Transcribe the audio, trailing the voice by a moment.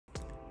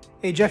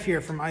Hey, Jeff here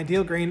from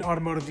Ideal Grain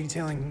Automotive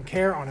Detailing and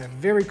Care on a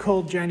very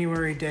cold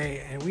January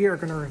day, and we are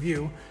going to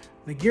review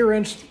the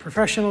GearWrench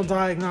Professional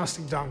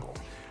Diagnostic Dongle.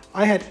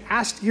 I had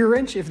asked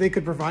GearWrench if they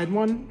could provide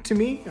one to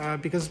me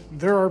because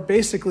there are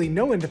basically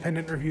no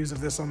independent reviews of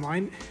this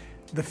online.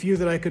 The few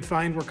that I could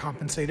find were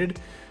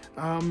compensated,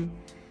 and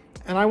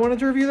I wanted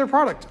to review their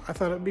product. I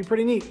thought it would be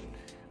pretty neat.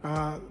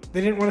 They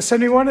didn't want to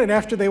send me one, and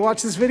after they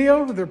watch this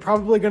video, they're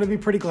probably going to be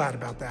pretty glad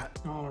about that.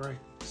 All right,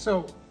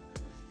 so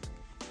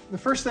the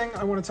first thing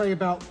I want to tell you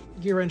about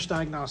GearWrench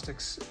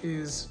Diagnostics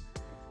is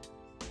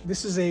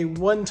this is a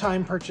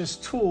one-time purchase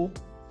tool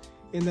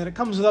in that it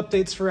comes with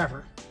updates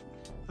forever.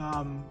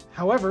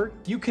 However,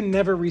 you can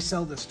never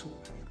resell this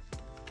tool.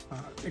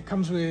 It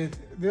comes with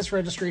this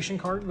registration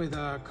card with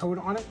a code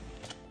on it,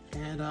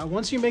 and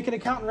once you make an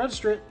account and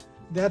register it,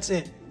 that's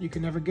it. You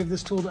can never give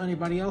this tool to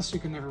anybody else. You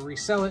can never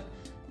resell it.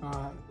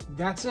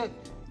 That's it.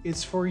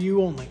 It's for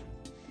you only.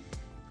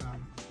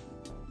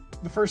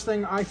 The first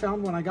thing I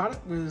found when I got it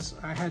was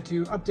I had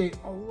to update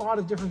a lot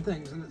of different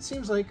things, and it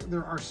seems like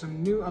there are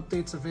some new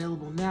updates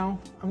available now.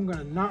 I'm going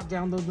to not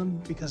download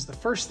them because the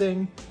first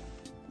thing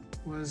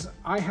was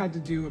I had to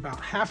do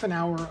about half an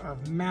hour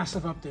of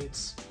massive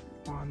updates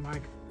on my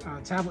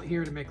tablet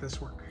here to make this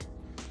work.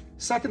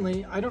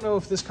 Secondly, I don't know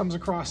if this comes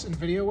across in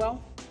video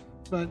well,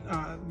 but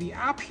the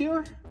app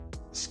here,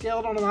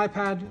 scaled on an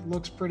iPad,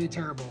 looks pretty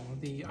terrible.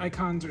 The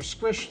icons are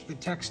squished, the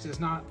text is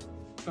not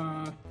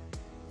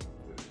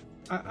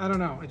I don't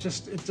know, it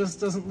just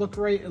doesn't look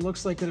right. It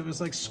looks like that it was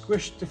like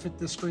squished to fit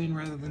the screen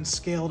rather than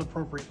scaled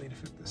appropriately to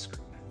fit the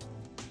screen.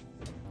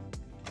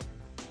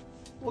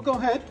 We'll go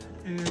ahead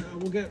and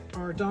we'll get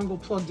our dongle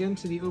plugged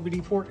into the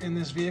OBD port in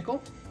this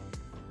vehicle.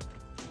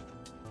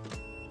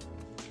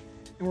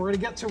 And we're gonna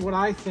get to what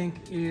I think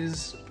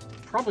is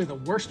probably the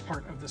worst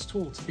part of this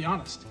tool, to be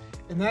honest,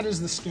 and that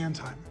is the scan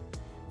time.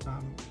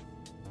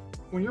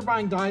 When you're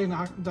buying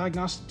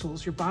diagnostic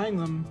tools, you're buying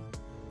them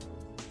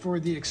for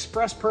the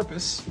express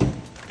purpose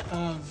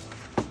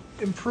of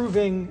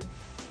improving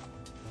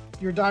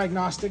your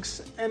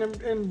diagnostics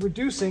and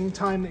reducing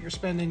time that you're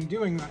spending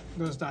doing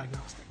those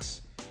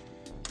diagnostics.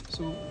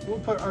 So we'll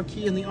put our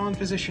key in the on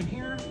position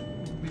here.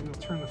 Maybe we'll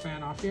turn the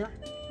fan off here.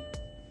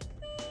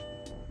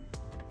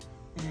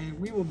 And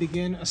we will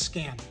begin a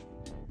scan.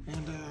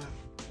 And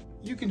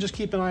you can just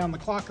keep an eye on the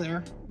clock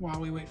there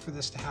while we wait for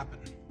this to happen.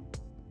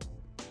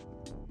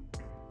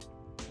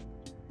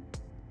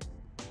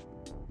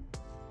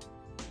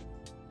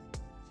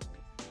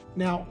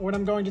 Now, what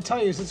I'm going to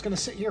tell you is it's going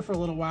to sit here for a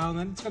little while, and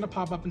then it's going to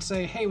pop up and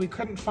say, hey, we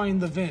couldn't find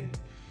the VIN.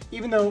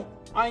 Even though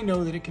I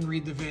know that it can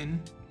read the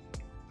VIN,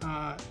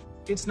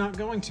 it's not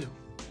going to.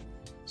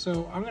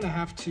 So I'm going to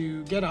have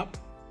to get up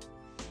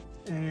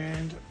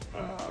and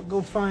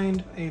go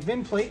find a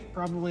VIN plate,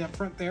 probably up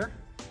front there,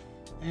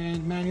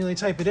 and manually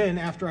type it in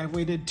after I've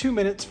waited 2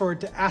 minutes for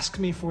it to ask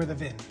me for the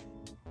VIN.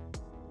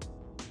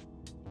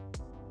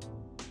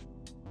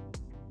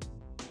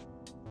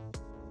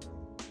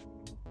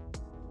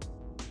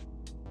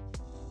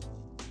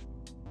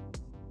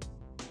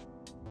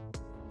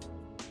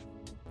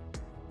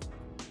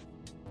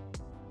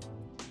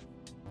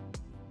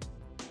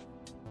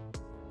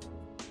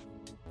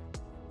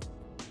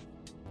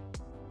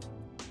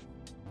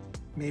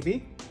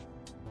 Maybe.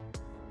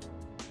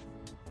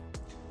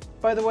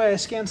 By the way, I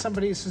scanned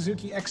somebody's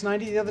Suzuki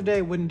X90 the other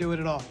day, wouldn't do it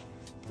at all.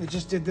 It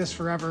just did this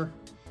forever.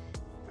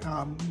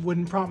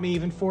 Wouldn't prompt me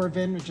even for a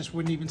VIN, it just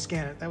wouldn't even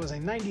scan it. That was a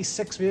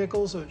 96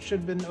 vehicle, so it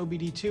should have been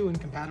OBD2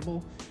 and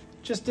compatible.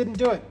 Just didn't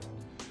do it.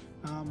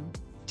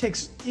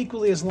 Takes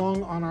equally as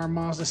long on our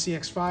Mazda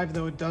CX-5,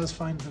 though it does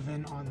find the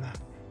VIN on that.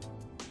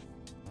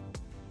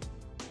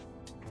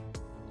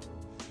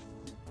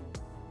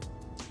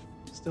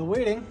 Still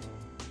waiting.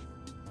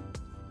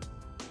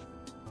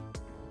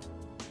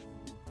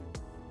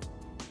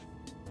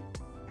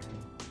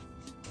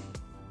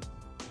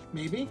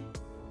 Maybe.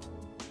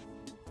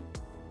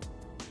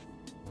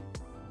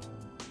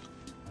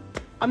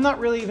 I'm not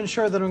really even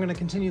sure that I'm going to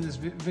continue this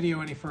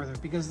video any further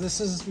because this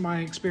is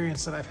my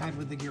experience that I've had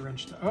with the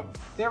GearWrench. Oh,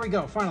 there we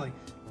go, finally.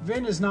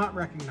 VIN is not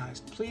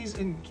recognized. Please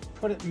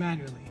input it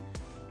manually.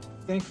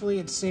 Thankfully,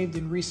 it's saved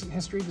in recent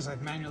history because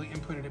I've manually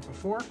inputted it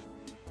before.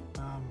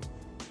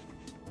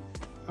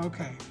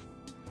 Okay.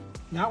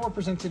 Now we're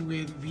presented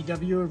with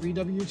VW or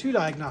VW2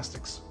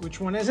 diagnostics. Which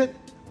one is it?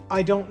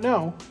 I don't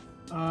know.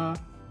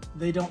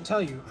 They don't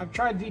tell you. I've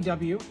tried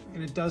VW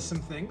and it does some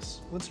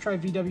things. Let's try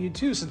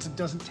VW2 since it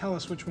doesn't tell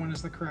us which one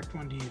is the correct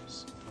one to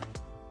use.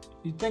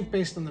 You'd think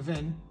based on the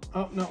VIN.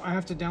 Oh no, I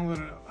have to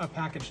download a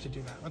package to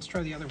do that. Let's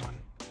try the other one.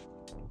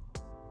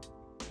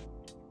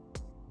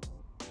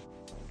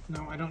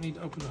 No, I don't need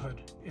to open the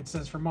hood. It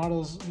says for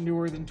models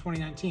newer than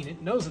 2019.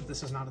 It knows that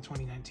this is not a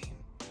 2019.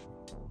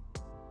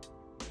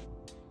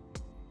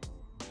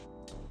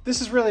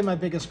 This is really my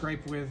biggest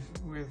gripe with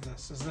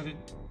this, is that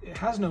it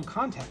has no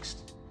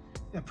context.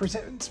 It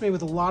presents me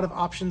with a lot of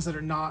options that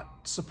are not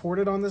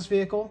supported on this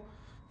vehicle,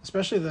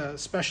 especially the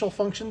special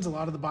functions, a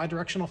lot of the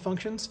bidirectional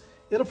functions.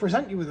 It'll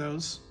present you with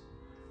those,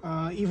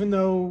 even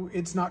though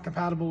it's not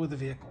compatible with the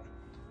vehicle.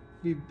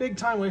 It'd be a big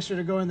time waster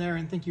to go in there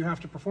and think you have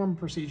to perform a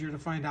procedure to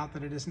find out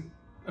that it isn't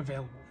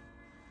available.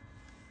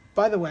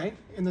 By the way,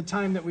 in the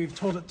time that we've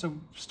told it to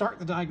start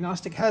the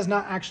diagnostic, has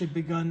not actually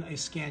begun a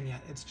scan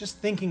yet. It's just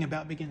thinking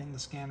about beginning the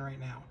scan right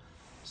now.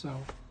 So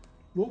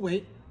we'll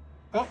wait.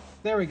 Oh,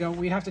 there we go.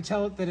 We have to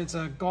tell it that it's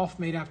a Golf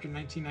made after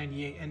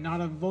 1998 and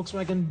not a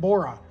Volkswagen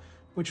Bora,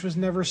 which was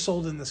never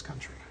sold in this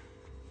country.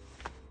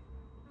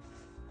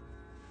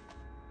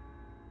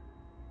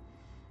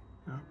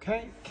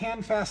 Okay,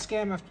 can fast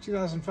scan after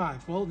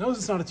 2005. Well, it knows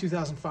it's not a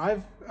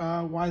 2005.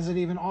 Why is it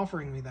even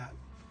offering me that?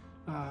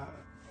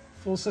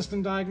 Full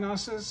system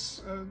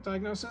diagnosis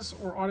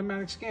or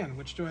automatic scan?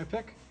 Which do I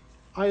pick?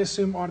 I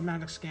assume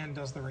automatic scan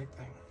does the right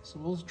thing. So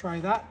we'll try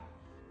that.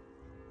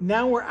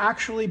 Now we're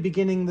actually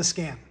beginning the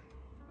scan.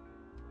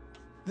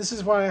 This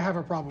is why I have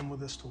a problem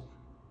with this tool.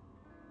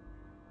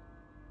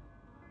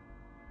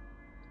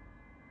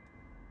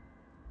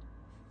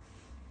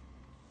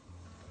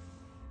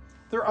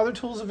 There are other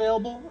tools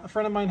available. A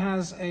friend of mine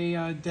has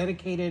a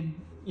dedicated,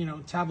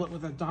 tablet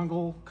with a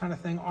dongle kind of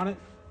thing on it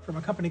from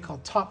a company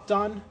called Top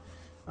Done.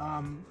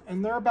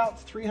 And they're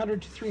about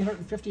 $300 to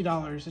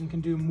 $350 and can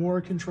do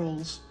more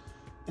controls.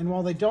 And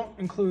while they don't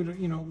include,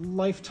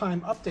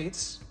 lifetime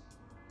updates,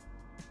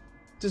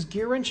 does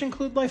GearWrench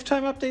include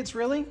lifetime updates,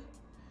 really?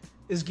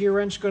 Is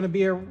GearWrench going to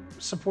be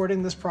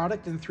supporting this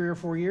product in 3 or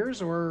 4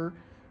 years, or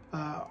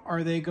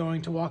are they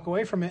going to walk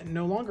away from it and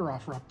no longer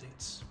offer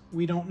updates?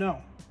 We don't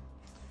know.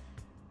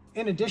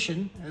 In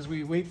addition, as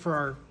we wait for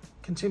our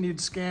continued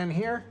scan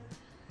here,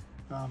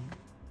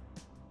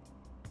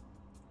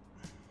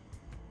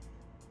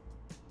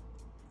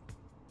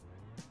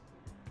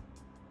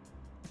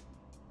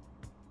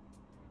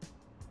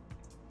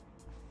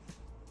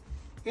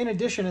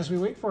 as we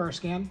wait for our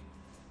scan,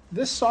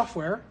 this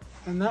software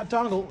and that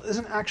dongle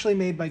isn't actually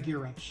made by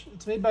GearWrench.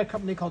 It's made by a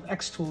company called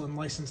Xtool and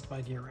licensed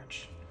by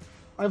GearWrench.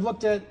 I've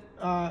looked at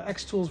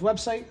Xtool's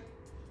website,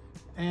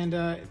 and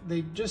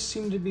they just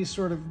seem to be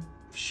sort of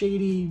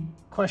shady,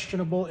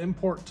 questionable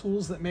import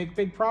tools that make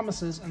big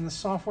promises, and the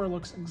software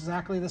looks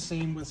exactly the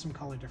same with some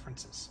color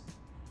differences.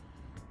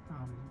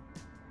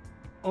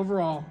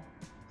 Overall,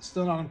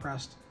 still not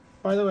impressed.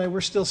 By the way,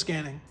 we're still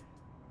scanning.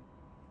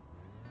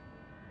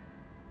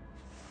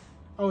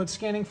 Oh, it's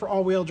scanning for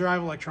all-wheel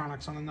drive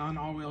electronics on a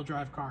non-all-wheel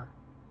drive car.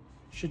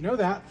 Should know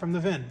that from the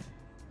VIN.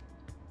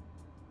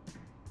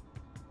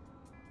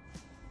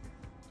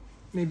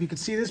 Maybe you could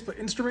see this, but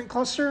instrument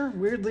cluster,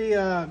 weirdly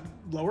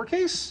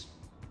lowercase?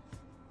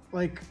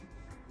 Like,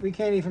 we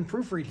can't even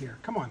proofread here.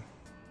 Come on.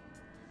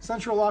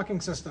 Central locking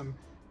system,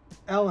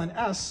 L and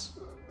S.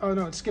 Oh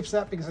no, it skips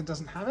that because it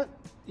doesn't have it,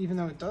 even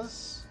though it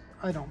does.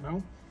 I don't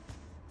know.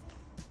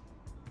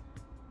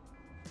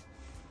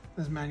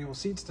 There's manual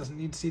seats, doesn't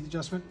need seat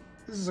adjustment.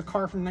 This is a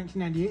car from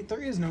 1998.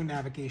 There is no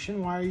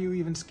navigation. Why are you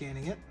even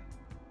scanning it?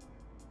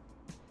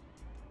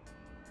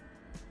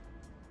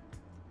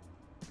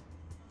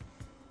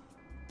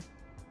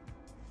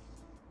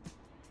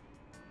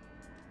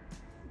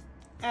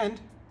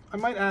 And I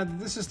might add,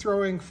 this is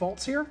throwing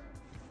faults here.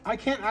 I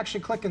can't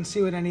actually click and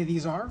see what any of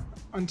these are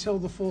until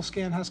the full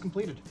scan has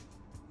completed.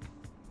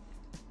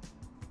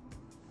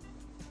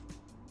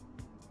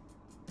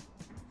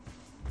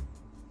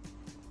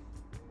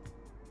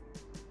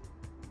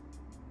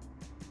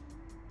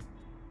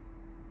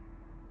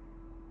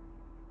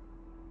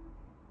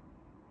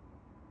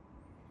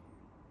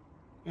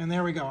 And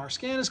there we go. Our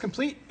scan is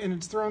complete, and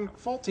it's thrown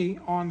faulty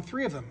on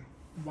 3 of them.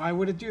 Why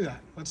would it do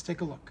that? Let's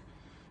take a look.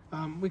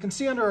 We can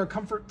see under our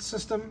comfort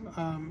system,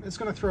 it's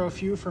going to throw a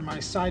few for my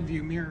side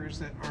view mirrors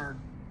that are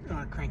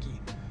cranky.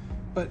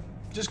 But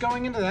just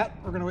going into that,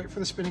 we're going to wait for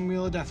the spinning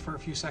wheel of death for a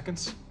few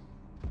seconds.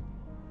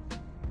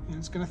 And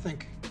it's going to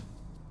think.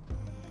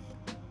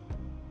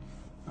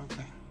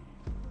 Okay.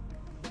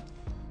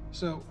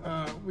 So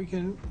we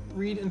can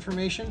read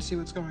information, see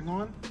what's going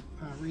on.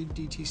 Read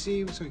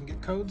DTC so we can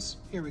get codes.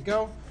 Here we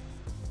go.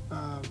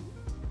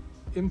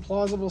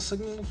 Implausible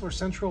signal for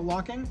central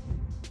locking.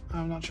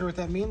 I'm not sure what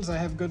that means. I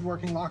have good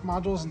working lock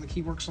modules and the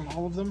key works on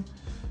all of them.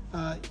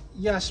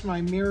 Yes,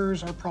 my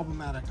mirrors are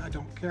problematic. I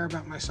don't care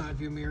about my side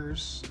view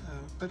mirrors,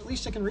 but at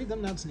least I can read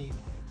them. That's neat.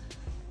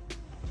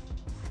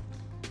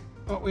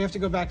 Oh, we have to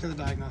go back to the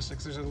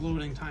diagnostics. There's a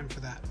loading time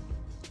for that.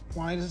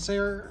 Why does it say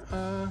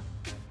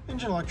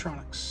engine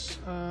electronics?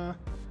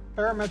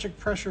 Barometric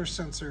pressure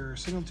sensor,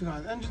 signal too high.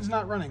 The engine's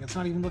not running. It's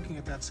not even looking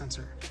at that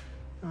sensor.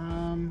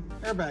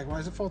 Airbag, why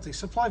is it faulty?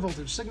 Supply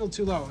voltage, signal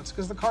too low. It's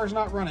because the car's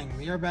not running.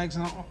 The airbag's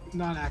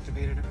not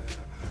activated.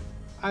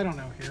 I don't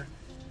know here.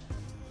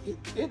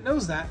 It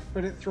knows that,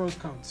 but it throws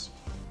codes.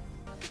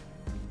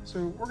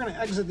 So we're going to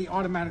exit the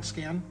automatic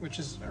scan, which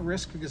is a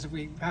risk because if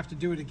we have to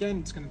do it again,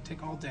 it's going to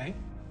take all day.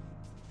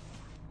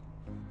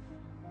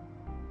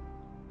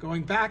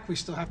 Going back, we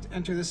still have to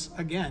enter this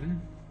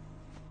again.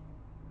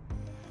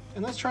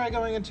 And let's try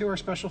going into our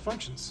special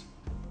functions.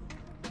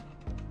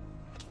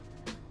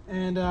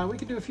 And we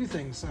can do a few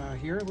things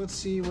here. Let's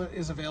see what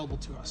is available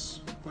to us.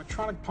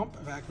 Electronic pump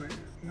evacuator.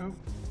 No,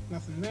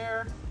 nothing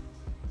there.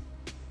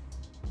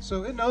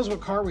 So it knows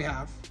what car we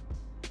have,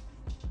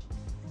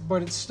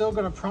 but it's still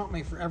going to prompt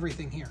me for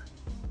everything here.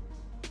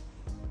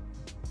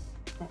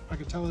 Oh, I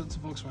can tell that it's a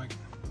Volkswagen.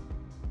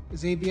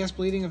 Is ABS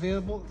bleeding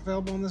available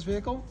in this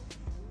vehicle?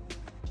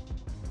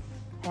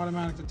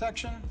 Automatic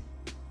detection.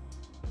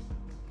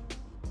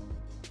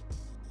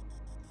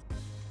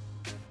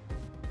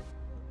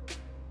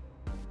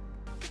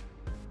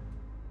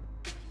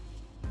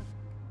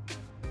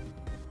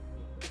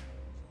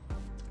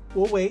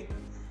 We'll wait.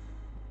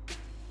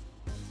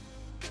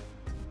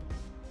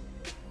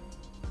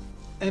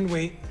 And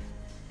wait.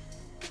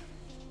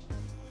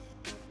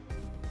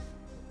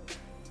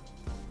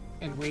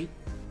 And wait.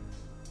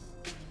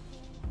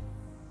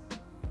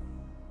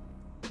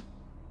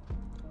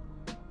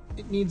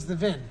 It needs the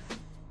VIN.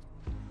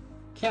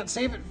 Can't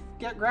save it,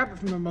 grab it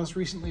from the most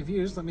recently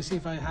views. Let me see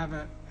if I have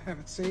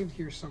it saved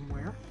here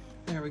somewhere.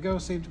 There we go,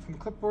 saved it from the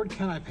clipboard.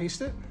 Can I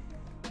paste it?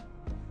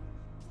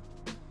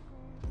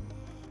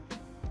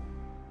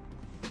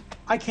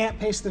 I can't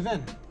paste the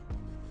VIN.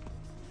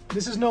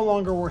 This is no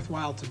longer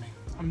worthwhile to me.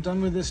 I'm done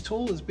with this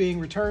tool. It's being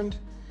returned.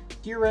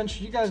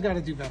 GearWrench, you guys got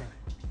to do better.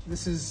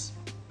 This is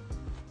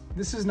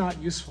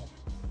not useful.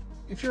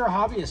 If you're a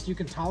hobbyist, you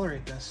can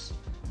tolerate this,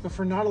 but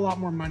for not a lot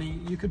more money,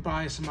 you could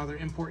buy some other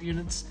import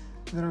units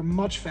that are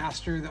much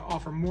faster, that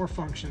offer more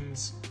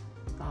functions,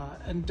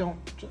 and don't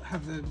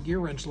have the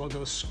GearWrench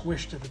logo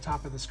squished at the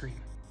top of the screen.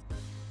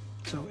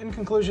 So in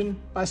conclusion,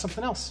 buy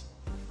something else.